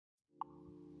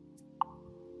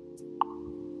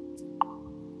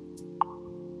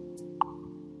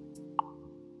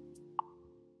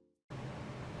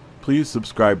Please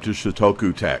subscribe to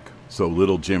Shotoku Tech so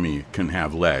little Jimmy can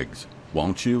have legs,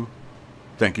 won't you?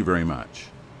 Thank you very much.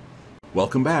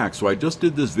 Welcome back. So I just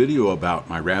did this video about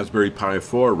my Raspberry Pi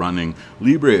 4 running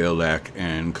LibreELEC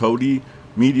and Kodi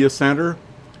Media Center,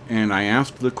 and I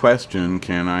asked the question,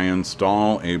 can I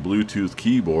install a Bluetooth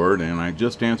keyboard? And I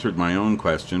just answered my own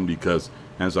question because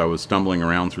as I was stumbling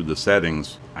around through the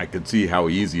settings, I could see how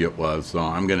easy it was. So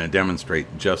I'm going to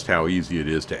demonstrate just how easy it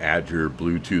is to add your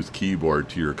Bluetooth keyboard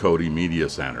to your Kodi Media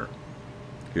Center.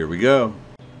 Here we go.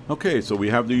 Okay, so we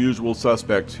have the usual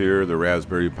suspects here, the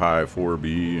Raspberry Pi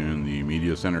 4B and the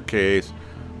Media Center case,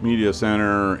 Media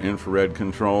Center, infrared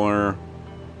controller,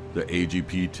 the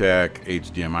AGP Tech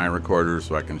HDMI recorder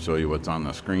so I can show you what's on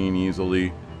the screen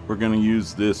easily. We're going to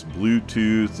use this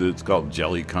Bluetooth, it's called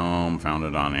Jellycomb, found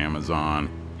it on Amazon.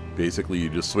 Basically you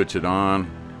just switch it on,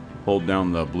 hold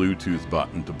down the Bluetooth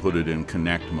button to put it in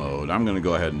connect mode. I'm going to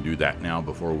go ahead and do that now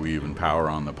before we even power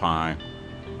on the Pi.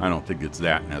 I don't think it's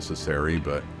that necessary,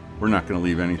 but we're not going to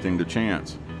leave anything to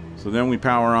chance. So then we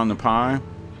power on the Pi.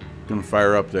 Going to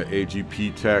fire up the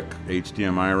AGP Tech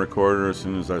HDMI recorder as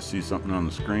soon as I see something on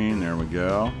the screen. There we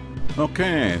go.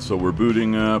 Okay, so we're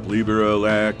booting up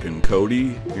LibreELEC and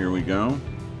Kodi. Here we go.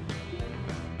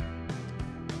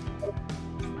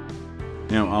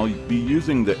 Now I'll be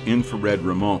using the infrared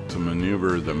remote to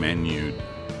maneuver the menu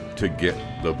to get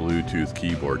the Bluetooth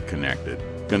keyboard connected.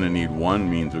 Going to need one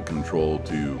means of control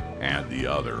to add the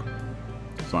other.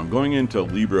 So I'm going into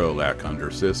LibreELEC under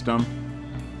System,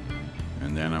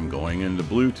 and then I'm going into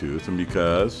Bluetooth, and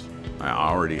because I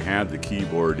already had the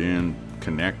keyboard in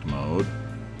connect mode,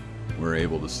 we're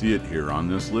able to see it here on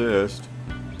this list.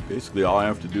 Basically all I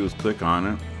have to do is click on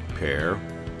it, pair,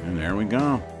 and there we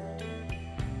go.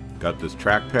 Got this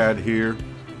trackpad here.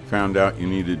 Found out you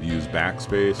needed to use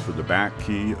backspace for the back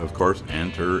key. Of course,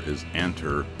 enter is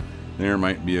enter. There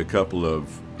might be a couple of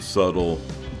subtle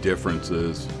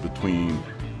differences between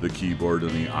the keyboard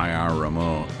and the IR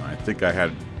remote. I think I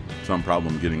had some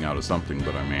problem getting out of something,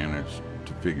 but I managed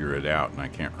to figure it out, and I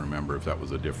can't remember if that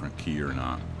was a different key or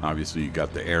not. Obviously, you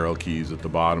got the arrow keys at the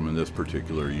bottom of this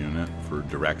particular unit for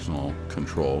directional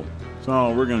control.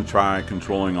 So we're going to try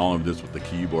controlling all of this with the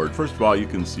keyboard. First of all, you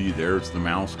can see there's the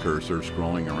mouse cursor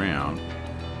scrolling around.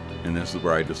 And this is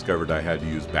where I discovered I had to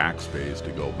use backspace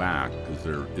to go back because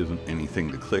there isn't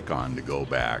anything to click on to go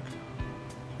back.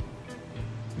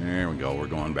 There we go, we're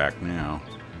going back now.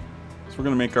 So we're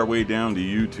going to make our way down to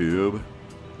YouTube.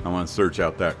 I want to search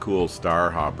out that cool Star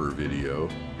Hopper video.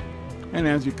 And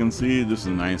as you can see, this is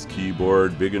a nice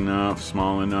keyboard, big enough,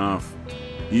 small enough,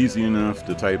 easy enough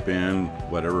to type in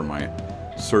whatever my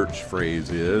search phrase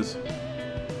is.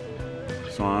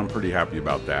 So I'm pretty happy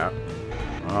about that.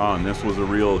 Oh, and this was a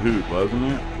real hoot, wasn't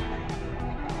it?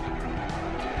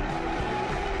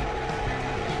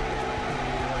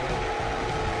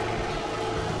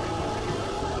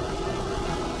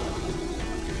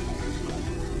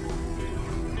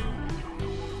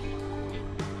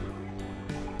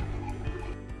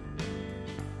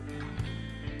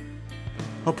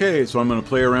 Okay, so I'm going to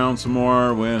play around some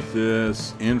more with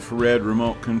this infrared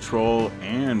remote control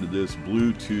and this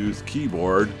Bluetooth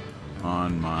keyboard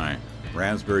on my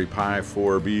Raspberry Pi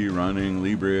 4B running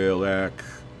LibreELEC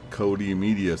Kodi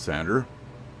Media Center.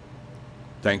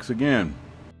 Thanks again.